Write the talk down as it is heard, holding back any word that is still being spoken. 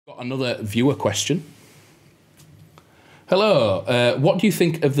Another viewer question. Hello, what do you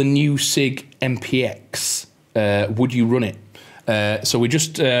think of the new SigAir MPX? Would you run it? So we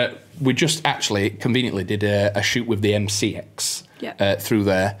just actually conveniently did a shoot with the MCX through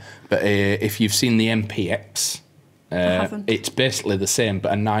there. But if you've seen the MPX, it's basically the same,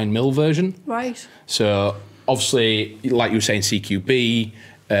 but a 9mm version. Right. So obviously, like you were saying, CQB,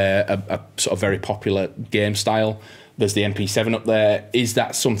 a sort of very popular game style. There's the MP7 up there. Is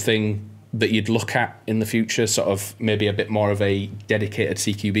that something that you'd look at in the future, sort of maybe a bit more of a dedicated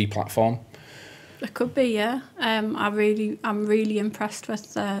CQB platform? It could be, yeah. I'm really impressed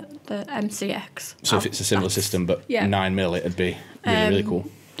with the MCX. So if it's a similar system, but 9mm, it'd be really cool.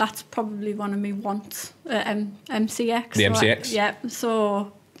 That's probably one of me wants, MCX. The MCX? Yeah,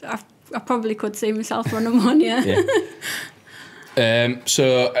 so I probably could see myself running one, yeah.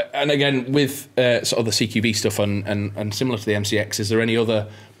 So, and again, with sort of the CQB stuff and similar to the MCX, is there any other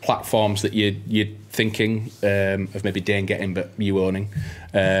platforms that you're thinking of maybe Dane getting but you owning?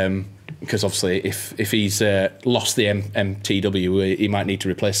 Because obviously if he's lost the MTW, he might need to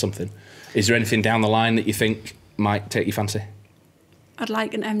replace something. Is there anything down the line that you think might take your fancy? I'd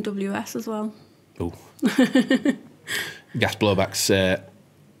like an MWS as well. Oh. Gas blowback's a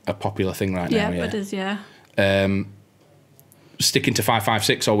popular thing right now. Yeah, it is, yeah. Sticking to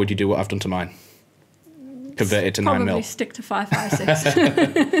 5.56, or would you do what I've done to mine? Convert it to 9mm? Probably stick to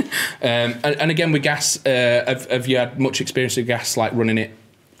 5.56. And again, with gas, have you had much experience with gas, like running it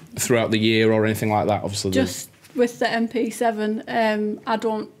throughout the year or anything like that? Obviously, just with the MP7, I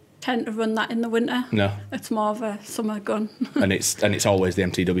don't tend to run that in the winter. No, it's more of a summer gun. and it's always the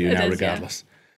MTW now, regardless.